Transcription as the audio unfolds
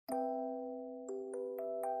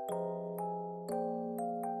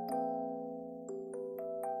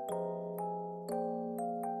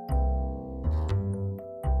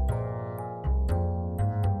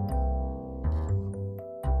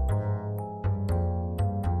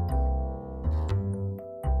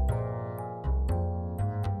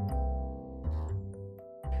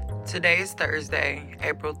Today is Thursday,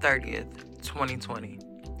 April 30th, 2020,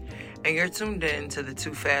 and you're tuned in to the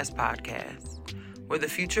Too Fast podcast, where the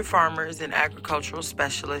future farmers and agricultural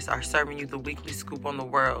specialists are serving you the weekly scoop on the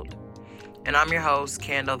world. And I'm your host,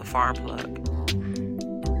 Kandeaux the Farm Plug.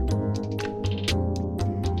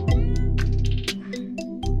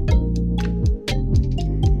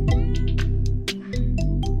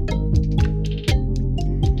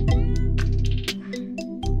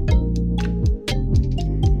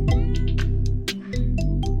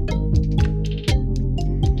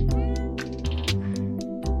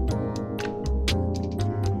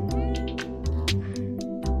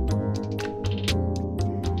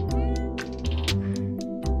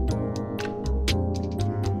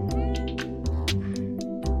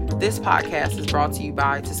 This podcast is brought to you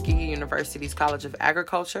by Tuskegee University's College of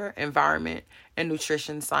Agriculture, Environment, and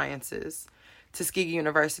Nutrition Sciences, Tuskegee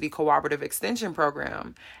University Cooperative Extension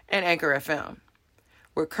Program, and Anchor FM.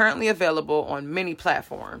 We're currently available on many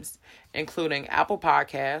platforms, including Apple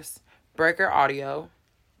Podcasts, Breaker Audio,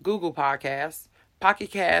 Google Podcasts,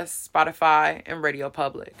 Pocket Casts, Spotify, and Radio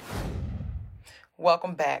Public.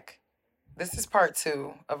 Welcome back. This is part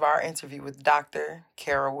 2 of our interview with Dr.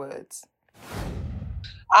 Kara Woods.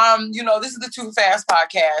 This is the Too Fast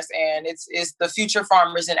podcast, and it's the future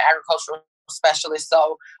farmers and agricultural specialists.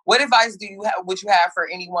 So what advice would you have for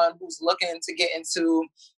anyone who's looking to get into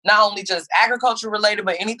not only just agriculture related,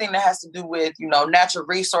 but anything that has to do with, natural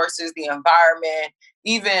resources, the environment,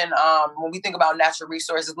 even when we think about natural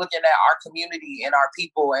resources, looking at our community and our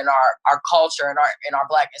people and our culture and our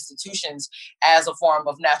Black institutions as a form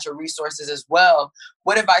of natural resources as well.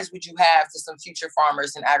 What advice would you have to some future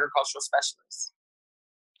farmers and agricultural specialists?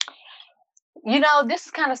 This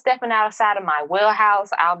is kind of stepping outside of my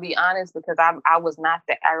wheelhouse, I'll be honest, because I was not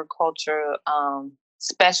the agriculture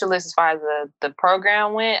specialist as far as the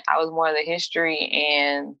program went. I was more the history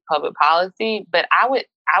and public policy. But I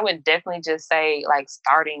would definitely just say, like,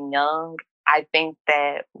 starting young. I think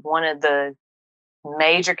that one of the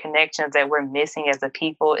major connections that we're missing as a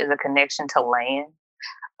people is a connection to land.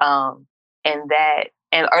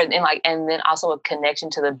 And then also a connection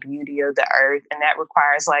to the beauty of the earth. And that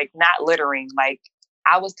requires, like, not littering. Like,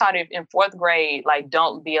 I was taught in 4th grade, like,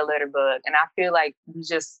 don't be a litter bug. And I feel like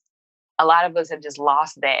a lot of us have just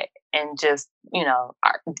lost that and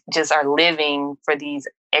are living for these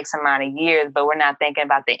X amount of years, but we're not thinking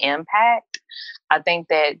about the impact. I think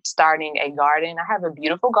that starting a garden, I have a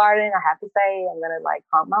beautiful garden. I have to say, I'm going to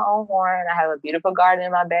honk my own horn. I have a beautiful garden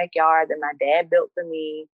in my backyard that my dad built for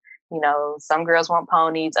me. Some girls want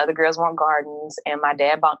ponies, other girls want gardens. And my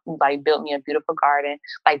dad built me a beautiful garden.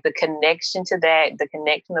 Like, the connection to that, the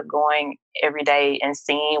connection of going every day and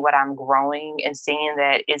seeing what I'm growing and seeing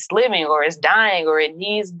that it's living or it's dying or it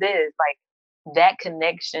needs this, like, that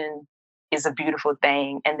connection is a beautiful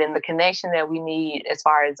thing. And then the connection that we need as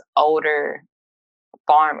far as older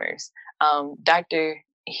farmers. Dr.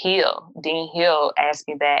 Dean Hill asked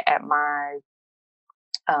me that at my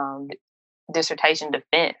dissertation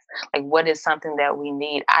defense. Like, what is something that we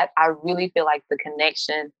need? I really feel like the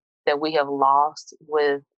connection that we have lost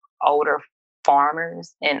with older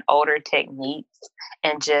farmers and older techniques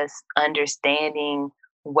and just understanding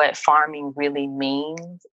what farming really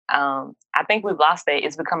means. I think we've lost that.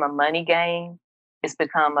 It's become a money game. It's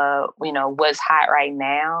become what's hot right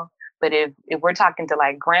now. But if we're talking to,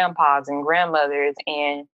 like, grandpas and grandmothers,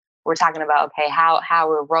 and we're talking about, okay, how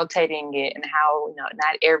we're rotating it and how,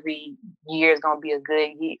 not every year is going to be a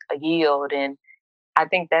good yield. And I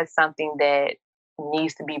think that's something that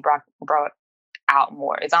needs to be brought out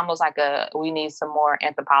more. It's almost like we need some more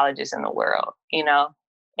anthropologists in the world,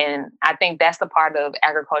 And I think that's the part of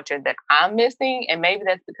agriculture that I'm missing. And maybe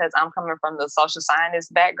that's because I'm coming from the social science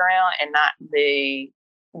background and not the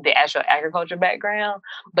actual agriculture background.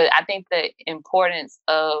 But I think the importance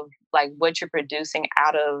of, like, what you're producing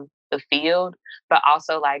out of the field, but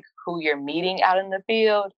also, like, who you're meeting out in the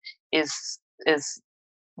field is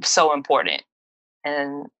so important.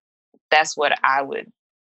 And that's what I would,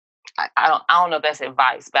 I don't know if that's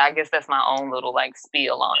advice, but I guess that's my own little, like,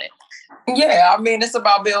 spiel on it. Yeah, I mean, it's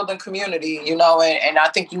about building community, and I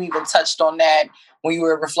think you even touched on that when you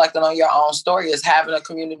were reflecting on your own story, is having a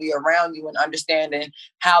community around you and understanding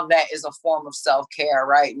how that is a form of self-care,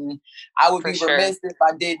 right? And I would be remiss if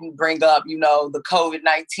I didn't bring up, the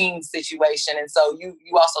COVID-19 situation. And so you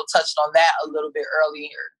also touched on that a little bit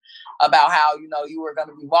earlier about how, you were going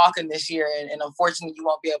to be walking this year, and unfortunately you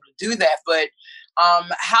won't be able to do that. But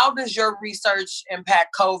how does your research impact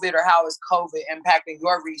COVID, or how is COVID impacting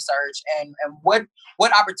your research? And what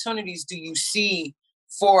opportunities do you see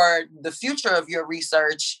for the future of your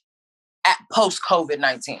research at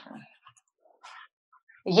post-COVID-19?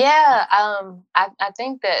 Yeah, I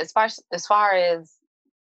think that as far as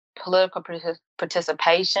political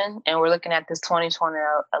participation, and we're looking at this 2020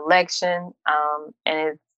 election,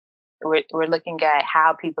 and we're looking at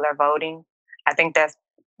how people are voting. I think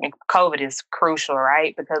COVID is crucial,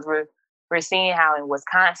 right? Because we're seeing how in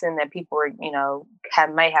Wisconsin that people were,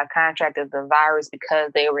 may have contracted the virus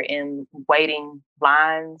because they were in waiting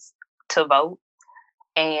lines to vote.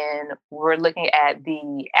 And we're looking at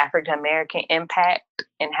the African American impact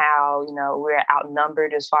and how, we're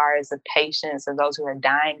outnumbered as far as the patients and those who are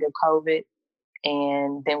dying of COVID.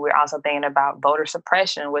 And then we're also thinking about voter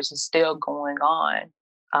suppression, which is still going on.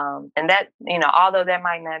 And that, although that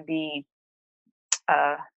might not be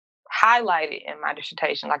uh, highlighted in my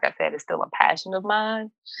dissertation, like I said, it's still a passion of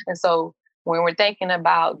mine. And so when we're thinking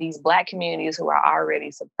about these Black communities who are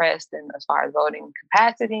already suppressed in as far as voting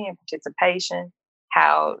capacity and participation,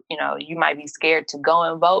 how you might be scared to go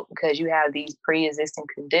and vote because you have these pre-existing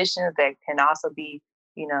conditions that can also be,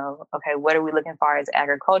 okay, what are we looking for as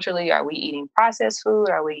agriculturally? Are we eating processed food?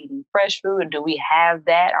 Are we eating fresh food? Do we have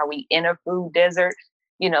that? Are we in a food desert?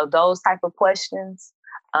 Those type of questions.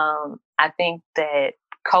 I think that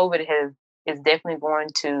COVID is definitely going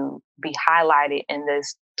to be highlighted in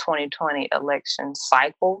this 2020 election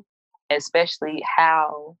cycle, especially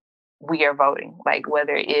how we are voting, like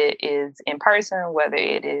whether it is in person, whether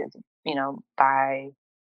it is, by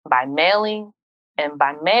mailing. And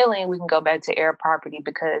by mailing, we can go back to heir property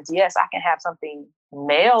because yes, I can have something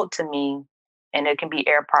mailed to me and it can be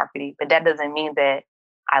heir property, but that doesn't mean that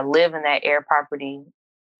I live in that heir property,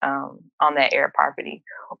 on that heir property,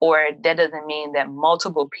 or that doesn't mean that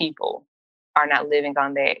multiple people are not living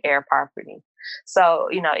on their heir property. So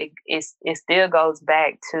it still goes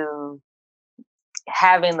back to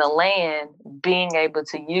having the land, being able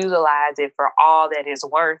to utilize it for all that it's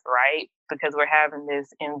worth, right? Because we're having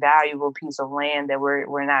this invaluable piece of land that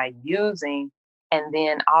we're not using, and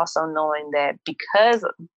then also knowing that because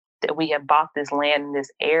that we have bought this land in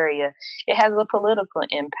this area, it has a political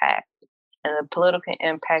impact, and the political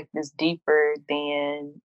impact is deeper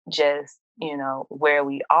than just where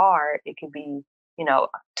we are. It could be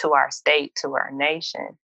to our state, to our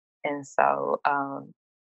nation, and so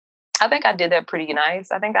I think I did that pretty nice.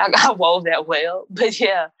 I think I wove that well. But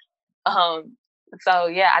yeah, um, so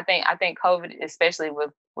yeah, I think COVID, especially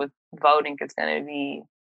with voting, is going to be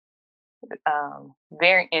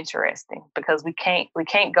very interesting because we can't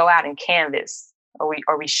go out and canvas, or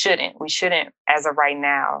we shouldn't as of right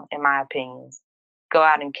now, in my opinion, go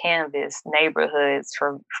out and canvas neighborhoods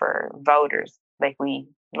for voters like we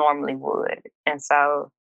normally would, and so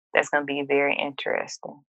that's going to be very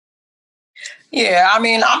interesting. Yeah, I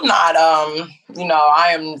mean, I'm not, I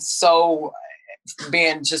am so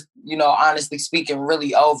being just, honestly speaking,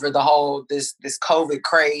 really over the whole this COVID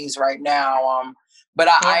craze right now. But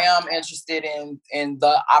I Yeah. am interested in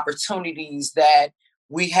the opportunities that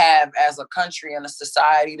we have as a country and a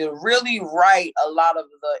society to really right a lot of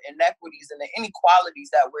the inequities and the inequalities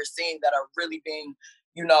that we're seeing that are really being,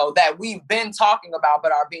 that we've been talking about,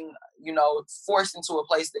 but are being, forced into a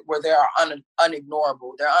place where they are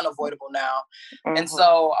unignorable. They're unavoidable now. And Mm-hmm.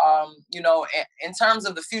 so, in terms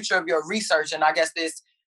of the future of your research, and I guess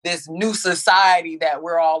this new society that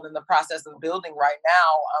we're all in the process of building right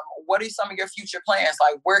now, what are some of your future plans?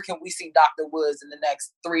 Like, where can we see Dr. Woods in the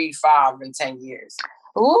next 3, 5, and 10 years?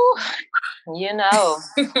 Ooh, you know,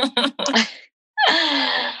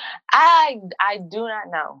 I do not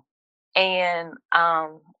know, and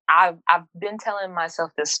I've been telling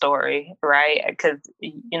myself this story, right? Because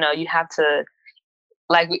you have to,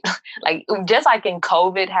 like like just like in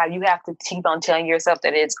COVID, how you have to keep on telling yourself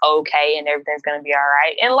that it's okay and everything's gonna be all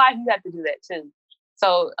right. In life, you have to do that too.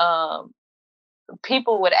 So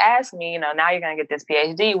people would ask me, now you're going to get this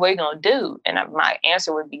PhD, what are you going to do? And my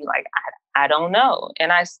answer would be like, I don't know.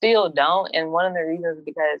 And I still don't. And one of the reasons is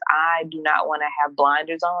because I do not want to have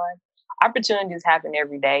blinders on. Opportunities happen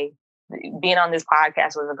every day. Being on this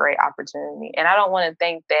podcast was a great opportunity. And I don't want to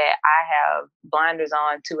think that I have blinders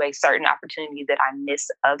on to a certain opportunity that I miss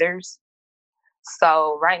others.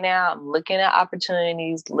 So right now I'm looking at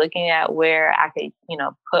opportunities, looking at where I could,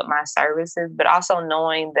 put my services, but also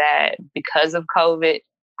knowing that because of COVID,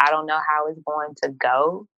 I don't know how it's going to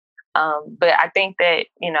go. But I think that,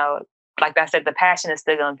 like I said, the passion is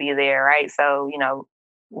still going to be there, right? So,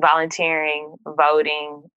 volunteering,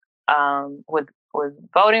 voting, with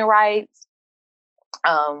voting rights,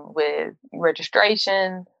 with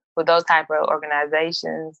registration, with those type of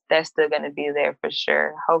organizations, that's still going to be there for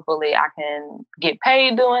sure. Hopefully, I can get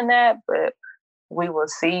paid doing that, but we will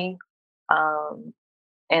see. And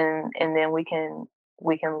then we can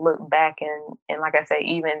we can look back and like I said,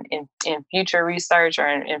 even in future research or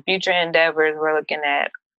in future endeavors, we're looking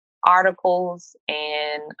at articles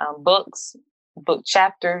and book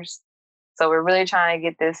chapters. So we're really trying to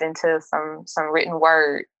get this into some written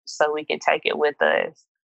word so we can take it with us.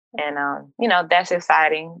 And that's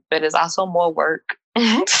exciting, but it's also more work.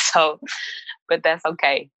 So, but that's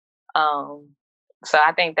okay. So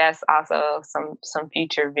I think that's also some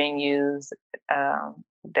future venues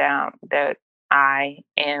down that I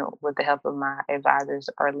and with the help of my advisors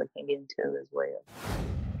are looking into as well.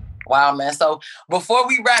 Wow, man. So before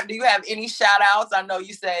we wrap, do you have any shout outs? I know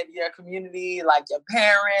you said your community, like your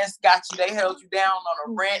parents got you, they held you down on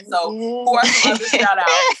a rent. So who are some other shout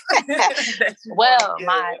outs? Well,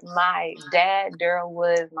 my dad, Daryl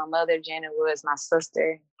Woods, my mother, Janet Woods, my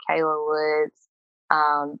sister, Kayla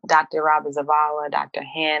Woods, Dr. Robert Zavala, Dr.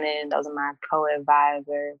 Hannon, those are my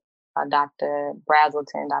co-advisors, Dr.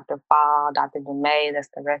 Brazelton, Dr. Fall, Dr. DeMay, that's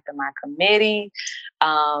the rest of my committee.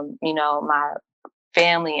 My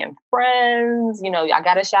family and friends. I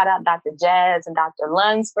got to shout out Dr. Jazz and Dr.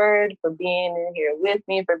 Lunsford for being in here with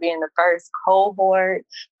me, for being the first cohort,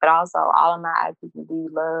 but also all of my IPPD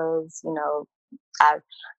loves. I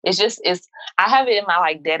have it in my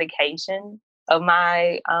like dedication of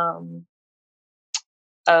my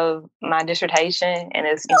dissertation, and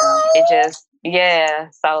it's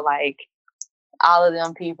so like all of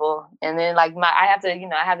them people, and then like I have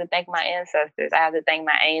to thank my ancestors, I have to thank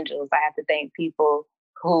my angels, I have to thank people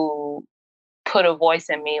who put a voice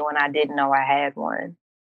in me when I didn't know I had one.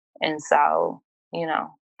 And so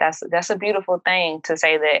that's a beautiful thing to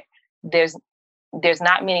say, that there's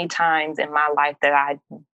not many times in my life that I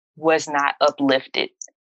was not uplifted.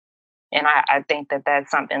 And I think that that's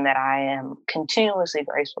something that I am continuously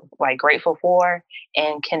grateful for,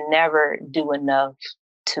 and can never do enough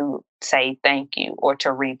to say thank you or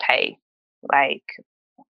to repay.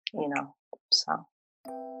 So